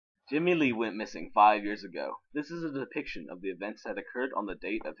Jimmy Lee went missing 5 years ago. This is a depiction of the events that occurred on the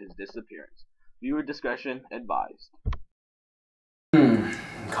date of his disappearance. Viewer discretion advised.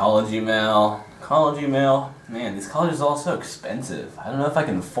 College email. College email. Man, these colleges are all so expensive. I don't know if I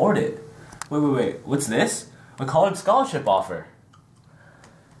can afford it. Wait. What's this? A college scholarship offer.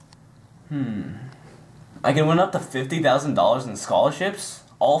 I can win up to $50,000 in scholarships,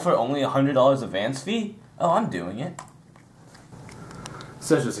 all for only $100 advance fee? Oh, I'm doing it.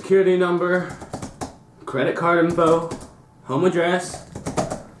 Social security number, credit card info, home address,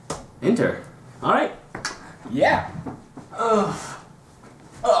 enter. Alright. Yeah.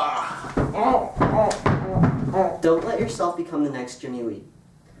 Don't let yourself become the next Jimmy Lee.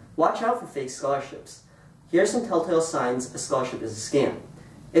 Watch out for fake scholarships. Here are some telltale signs a scholarship is a scam.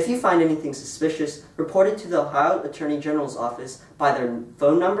 If you find anything suspicious, report it to the Ohio Attorney General's office by their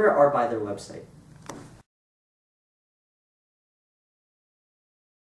phone number or by their website.